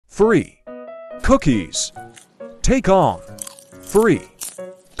Free. Cookies. Take on. Free.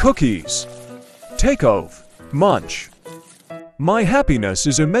 Cookies. Take off. Munch. My happiness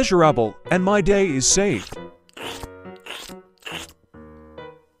is immeasurable and my day is saved.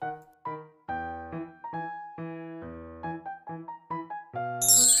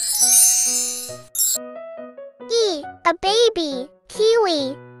 A baby.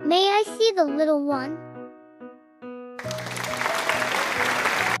 Kiwi. May I see the little one?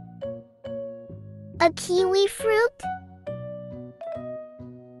 A kiwi fruit?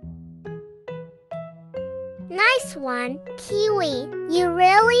 Nice one, Kiwi. You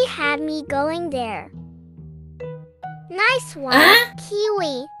really had me going there. Nice one,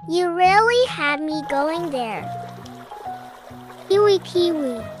 Kiwi. You really had me going there. Kiwi,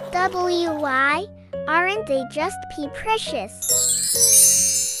 Kiwi. W-Y. Aren't they just precious?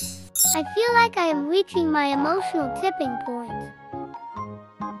 I feel like I am reaching my emotional tipping point.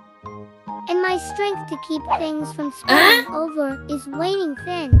 And my strength to keep things from spilling over is waning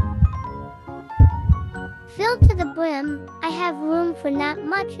thin. Filled to the brim, I have room for not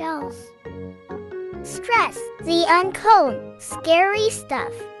much else. Stress, the unknown, scary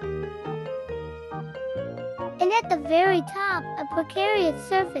stuff. And at the very top, a precarious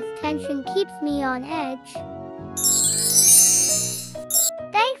surface tension keeps me on edge.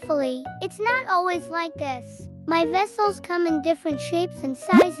 Thankfully, it's not always like this. My vessels come in different shapes and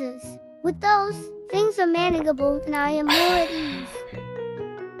sizes. With those, things are manageable and I am more at ease.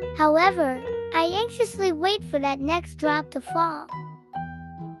 However, I anxiously wait for that next drop to fall.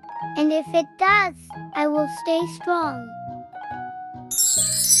 And if it does, I will stay strong.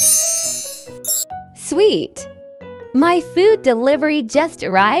 Sweet! My food delivery just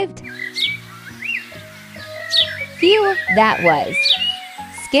arrived. Phew, that was.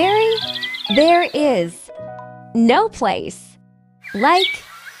 Scary? There is no place like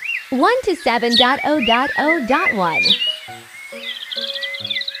 127.0.0.1.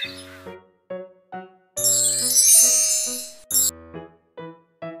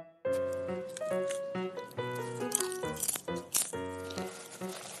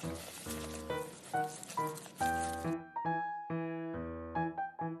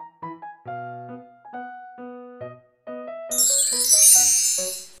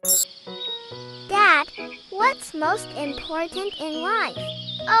 Dad, what's most important in life?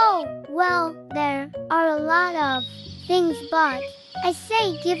 Oh, well, there are a lot of things, but I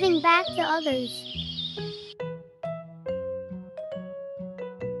say giving back to others.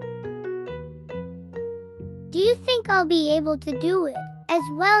 Do you think I'll be able to do it as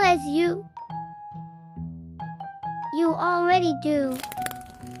well as you? You already do.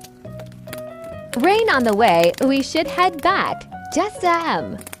 Rain on the way, we should head back. Just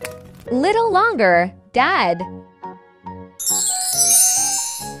little longer, Dad.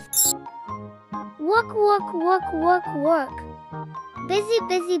 Work, work, work, work, work. Busy,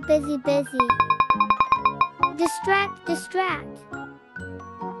 busy, busy, busy. Distract, distract.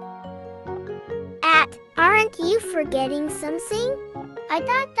 Aren't you forgetting something? I ...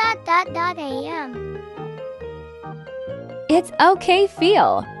 am. It's okay,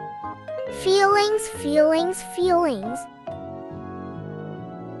 feel. Feelings, feelings, feelings.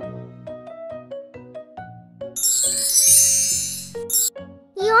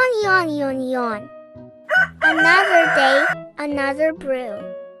 Yawn, yawn, yawn, yawn. Another day, another brew.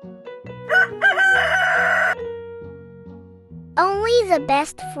 Only the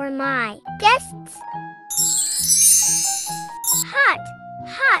best for my guests. Hot,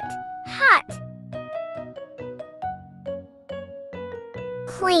 hot, hot.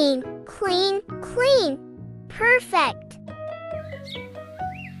 Clean, clean, clean. Perfect.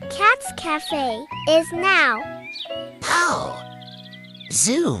 Cat's Cafe is now. Oh!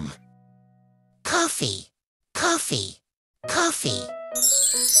 Zoom. Coffee, coffee, coffee.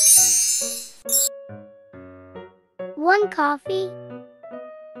 One coffee.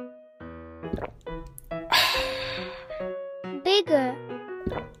 Bigger.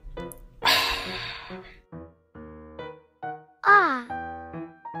 Ah.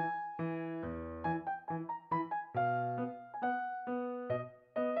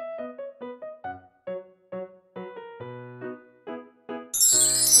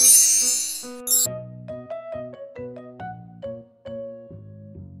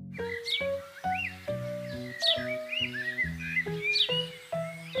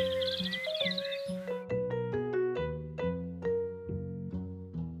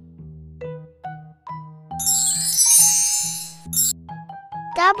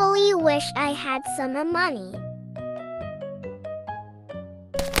 Doubly wish I had some money.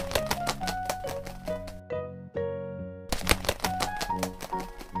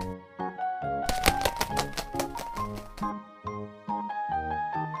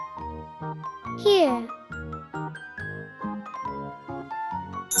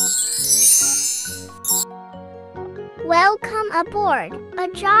 A board. A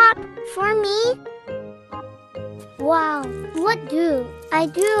job. For me? Wow. What do I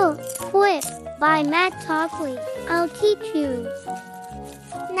do? Flip by Matt Tarpley. I'll teach you.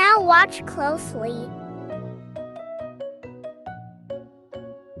 Now watch closely.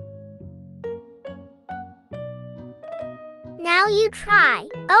 Now you try.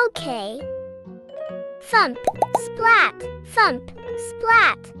 Okay. Thump, splat, thump,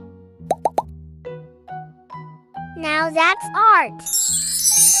 splat. Now that's art.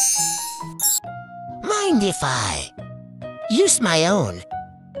 Mind if I use my own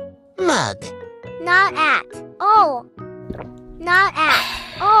mug? Not at. Oh. Not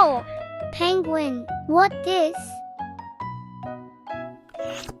at. Oh. Penguin. What this?